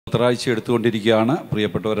ഞായറാഴ്ച എടുത്തുകൊണ്ടിരിക്കുകയാണ്.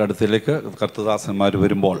 പ്രിയപ്പെട്ടവരുടെ അടുത്തിലേക്ക് കർത്തദാസന്മാർ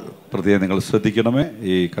വരുമ്പോൾ പ്രത്യേകം നിങ്ങൾ ശ്രദ്ധിക്കണമേ.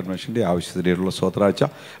 ഈ കൺവെൻഷൻ്റെ ആവശ്യത്തിനുള്ള സ്വത്രാഴ്ച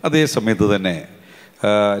അതേ സമയത്ത് തന്നെ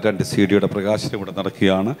 2 CD-യുടെ പ്രകാശനം ഇവിടെ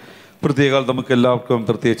നടക്കുകയാണ്. പ്രത്യേകം നമുക്ക് എല്ലാവർക്കും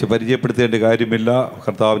പ്രത്യേകിച്ച് പരിചയപ്പെടുത്തേണ്ട കാര്യമില്ല.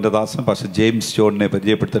 കർത്താവിൻ്റെ ദാസൻ പാസ്റ്റർ ജെയിംസ് ജോണിനെ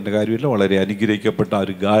പരിചയപ്പെടുത്തേണ്ട കാര്യമില്ല. വളരെ അനുഗ്രഹിക്കപ്പെട്ട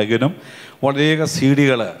ഒരു ഗായകനും വളരെയേറെ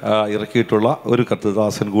CD-കൾ ഇറക്കിയിട്ടുള്ള ഒരു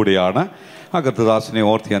കർത്തദാസൻ കൂടിയാണ്. ആ കർത്തദാസനെ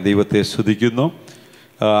ഓർത്ത് ഞാൻ ദൈവത്തെ സ്തുതിക്കുന്നു.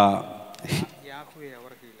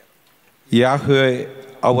 യാഹ്വേ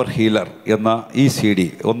അവർ ഹീലർ എന്ന ഈ CD,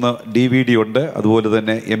 ഒന്ന് DVD ഉണ്ട്, അതുപോലെ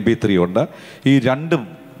തന്നെ MP3 ഉണ്ട്. ഈ രണ്ടും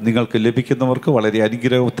നിങ്ങൾക്ക് ലഭിക്കുന്നവർക്ക് വളരെ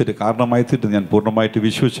അനുഗ്രഹത്തിന് കാരണമായി തീർന്ന് ഞാൻ പൂർണ്ണമായിട്ട്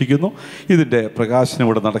വിശ്വസിക്കുന്നു. ഇതിൻ്റെ പ്രകാശനം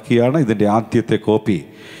ഇവിടെ നടക്കുകയാണ്. ഇതിൻ്റെ ആദ്യത്തെ കോപ്പി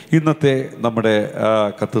ഇന്നത്തെ നമ്മുടെ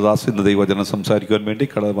കർത്തദാസ് ഇന്ന് ദൈവവചനം സംസാരിക്കുവാൻ വേണ്ടി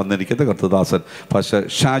വന്നിരിക്കുന്ന കർത്തദാസൻ പാസ്റ്റർ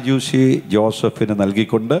ഷാജു സി ജോസഫിന്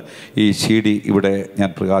നൽകിക്കൊണ്ട് ഈ CD ഇവിടെ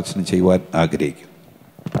ഞാൻ പ്രകാശനം ചെയ്യുവാൻ ആഗ്രഹിക്കുന്നു.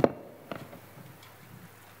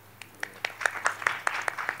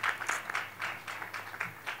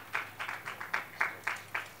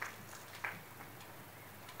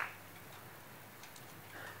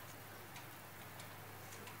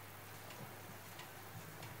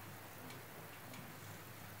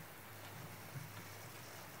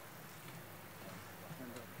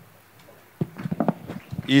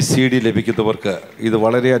 ഈ CD ലഭിക്കുന്നവർക്ക് ഇത്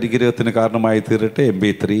വളരെ അനുഗ്രഹത്തിന് കാരണമായി തീരട്ടെ.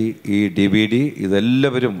 MP3, ഈ DVD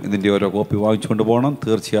ഇതെല്ലാവരും ഇതിൻ്റെ ഓരോ കോപ്പി വാങ്ങിച്ചുകൊണ്ട് പോകണം.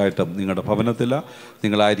 തീർച്ചയായിട്ടും നിങ്ങളുടെ ഭവനത്തിൽ,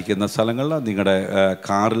 നിങ്ങളായിരിക്കുന്ന സ്ഥലങ്ങളിൽ, നിങ്ങളുടെ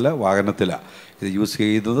കാറിൽ, വാഹനത്തിൽ ഇത് യൂസ്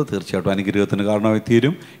ചെയ്യുന്നത് തീർച്ചയായിട്ടും അനുഗ്രഹത്തിന് കാരണമായി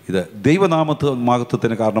തീരും. ഇത്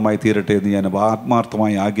ദൈവനാമത്വത്തിന് കാരണമായി തീരട്ടെ എന്ന് ഞാൻ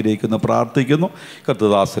ആത്മാർത്ഥമായി ആഗ്രഹിക്കുന്നു, പ്രാർത്ഥിക്കുന്നു.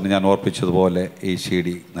 കർത്തദാസന് ഞാൻ ഓർപ്പിച്ചതുപോലെ ഈ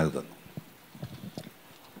CD നൽകുന്നു.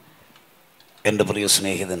 എൻ്റെ പ്രിയ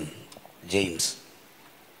സ്നേഹിതൻ ജെയിംസ്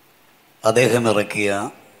അദ്ദേഹം ഇറക്കിയ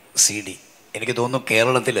CD, എനിക്ക് തോന്നുന്നു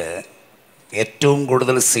കേരളത്തിൽ ഏറ്റവും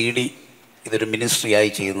കൂടുതൽ CD ഇതൊരു മിനിസ്ട്രിയായി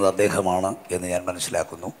ചെയ്യുന്നത് അദ്ദേഹമാണ് എന്ന് ഞാൻ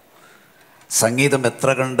മനസ്സിലാക്കുന്നു. സംഗീതം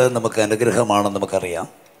എത്ര കണ്ട് നമുക്ക് അനുഗ്രഹമാണെന്ന് നമുക്കറിയാം.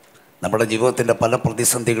 നമ്മുടെ ജീവിതത്തിൻ്റെ പല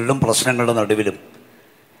പ്രതിസന്ധികളിലും പ്രശ്നങ്ങളുടെ നടുവിലും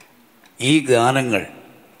ഈ ഗാനങ്ങൾ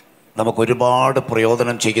നമുക്കൊരുപാട്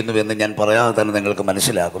പ്രയോജനം ചെയ്യുന്നുവെന്ന് ഞാൻ പറയാതെ തന്നെ നിങ്ങൾക്ക്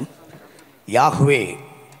മനസ്സിലാകും. യാഹ്വേ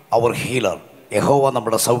അവർ ഹീലർ, യഹോവ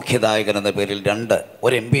നമ്മുടെ സൗഖ്യദായകൻ എന്ന പേരിൽ 2,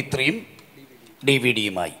 ഒരു MP3യും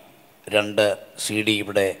DVD-യുമായി 2 CD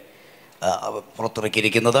ഇവിടെ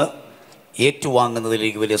പുറത്തിറക്കിയിരിക്കുന്നത് ഏറ്റുവാങ്ങുന്നതിൽ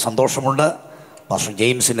എനിക്ക് വലിയ സന്തോഷമുണ്ട്. പാസ്റ്റർ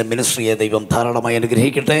ജെയിംസിൻ്റെ മിനിസ്ട്രിയെ ദൈവം ധാരാളമായി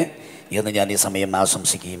അനുഗ്രഹിക്കട്ടെ എന്ന് ഞാൻ ഈ സമയം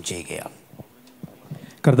ആശംസിക്കുകയും ചെയ്യുകയാണ്.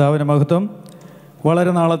 കർത്താവിൻ്റെ മഹത്വം.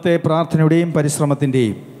 വളരെ നാളത്തെ പ്രാർത്ഥനയുടെയും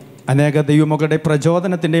പരിശ്രമത്തിൻ്റെയും അനേക ദൈവമക്കളുടെ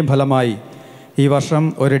പ്രചോദനത്തിൻ്റെയും ഫലമായി ഈ വർഷം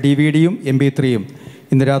ഒരു DVD-യും MP3യും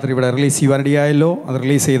ഇന്ന് രാത്രി ഇവിടെ റിലീസ് ചെയ്യുവാനിടയായല്ലോ. അത്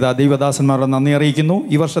റിലീസ് ചെയ്ത ദൈവദാസന്മാരുടെ നന്ദി അറിയിക്കുന്നു.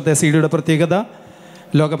 ഈ വർഷത്തെ CD-യുടെ പ്രത്യേകത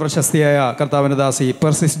ലോകപ്രശസ്തിയായ കർത്താവിൻ്റെ ദാസി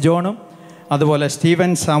പെർസിസ് ജോണും അതുപോലെ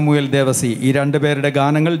സ്റ്റീവൻ സാമുവേൽ ദേവസി, ഈ 2 പേരുടെ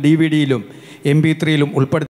ഗാനങ്ങൾ DVD-യിലും MP3യിലും ഉൾപ്പെടുത്തി